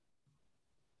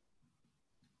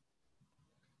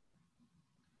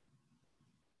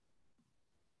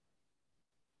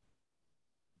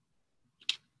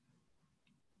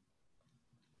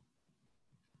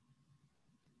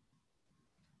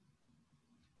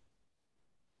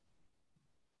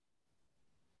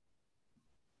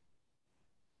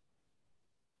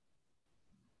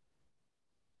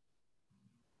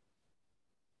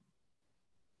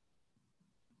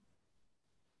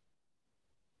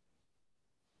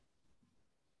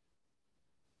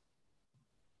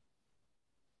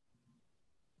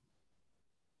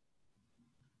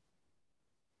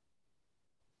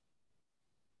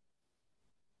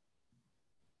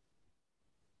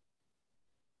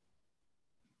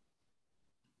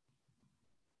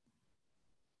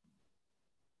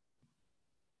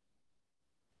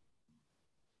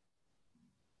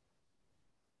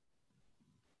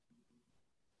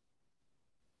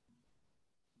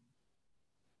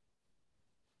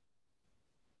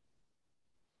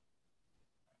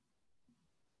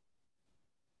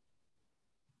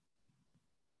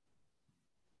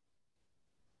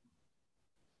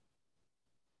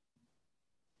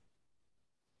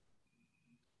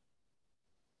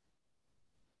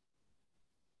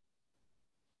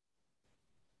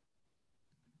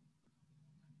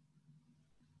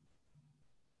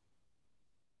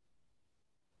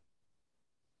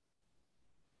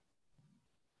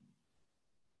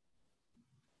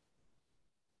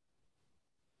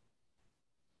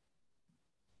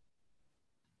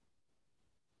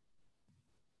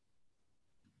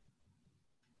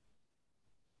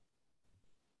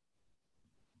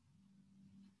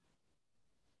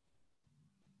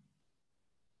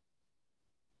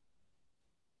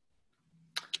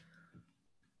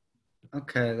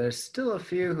 Okay, there's still a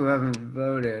few who haven't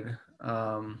voted,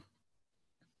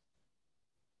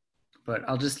 but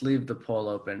I'll just leave the poll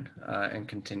open and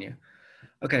continue.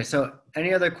 Okay, so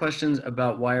any other questions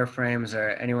about wireframes,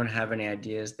 or anyone have any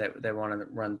ideas that they want to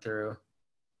run through?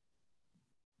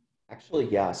 Actually,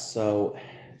 yeah. So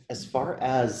as far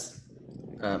as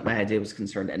my idea was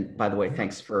concerned, and by the way,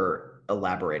 thanks for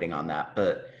elaborating on that,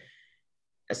 but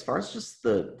as far as just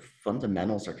the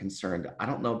fundamentals are concerned, I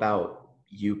don't know about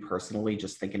you personally,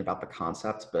 just thinking about the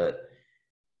concept, but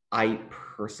I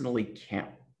personally can't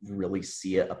really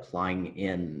see it applying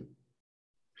in,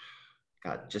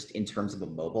 God, just in terms of a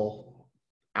mobile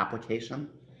application.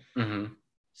 Mm-hmm.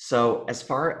 So as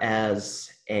far as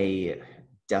a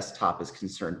desktop is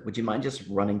concerned, would you mind just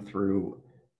running through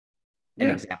an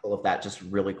example of that just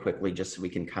really quickly, just so we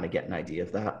can kind of get an idea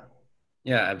of that?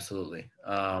 Yeah, absolutely.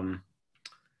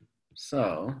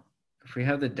 So if we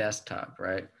have the desktop,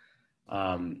 right?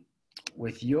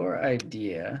 With your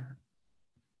idea,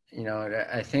 you know,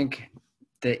 I think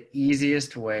the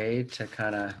easiest way to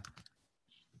kind of,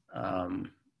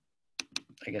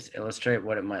 I guess, illustrate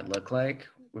what it might look like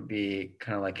would be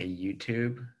kind of like a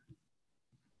YouTube,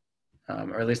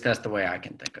 or at least that's the way I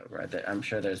can think of, right? I'm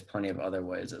sure there's plenty of other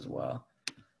ways as well.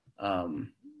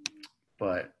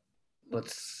 But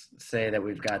let's say that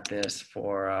we've got this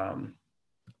for,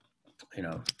 you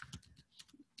know,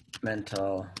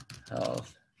 mental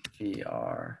health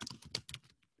VR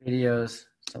videos,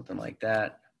 something like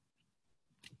that.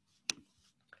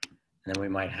 And then we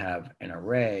might have an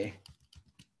array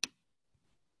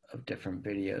of different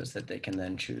videos that they can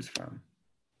then choose from.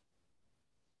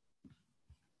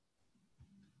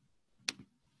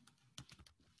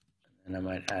 And I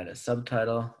might add a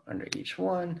subtitle under each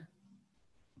one.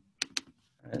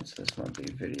 All right, so this might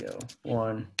be video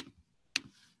 1.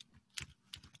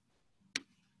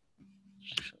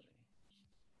 Actually,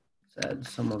 let's add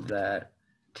some of that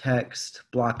text,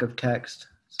 block of text.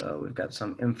 So we've got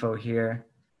some info here.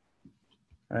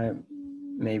 All right,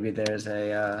 maybe there's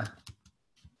a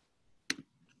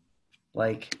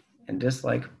like and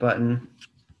dislike button.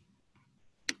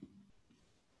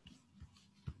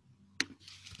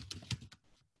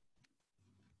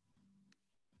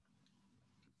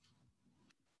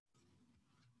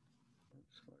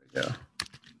 Where to go?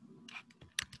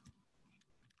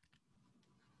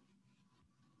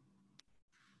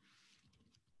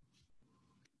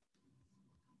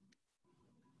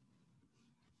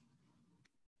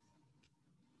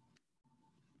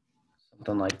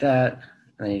 Something like that.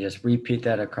 And then you just repeat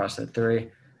that across the 3.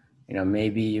 You know,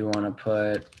 maybe you want to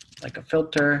put like a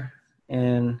filter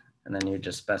in, and then you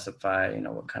just specify, you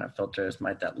know, what kind of filters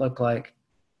might that look like.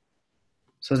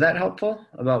 So is that helpful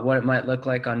about what it might look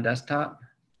like on desktop?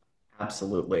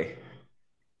 Absolutely.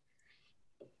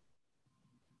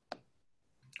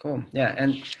 Cool. Yeah.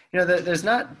 And, you know, there's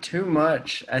not too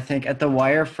much, I think, at the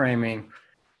wireframing.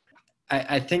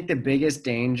 I think the biggest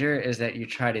danger is that you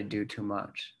try to do too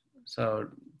much. So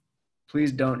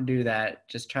please don't do that.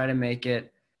 Just try to make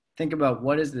it, think about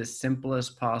what is the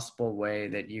simplest possible way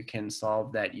that you can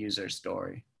solve that user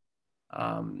story.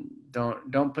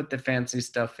 Don't put the fancy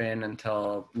stuff in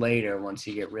until later, once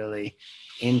you get really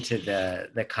into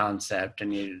the concept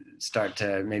and you start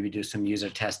to maybe do some user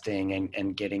testing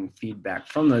and getting feedback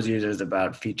from those users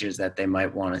about features that they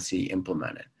might want to see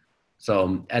implemented.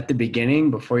 So at the beginning,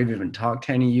 before you've even talked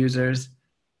to any users,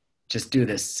 just do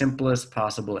the simplest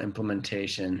possible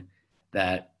implementation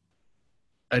that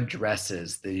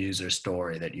addresses the user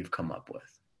story that you've come up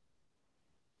with.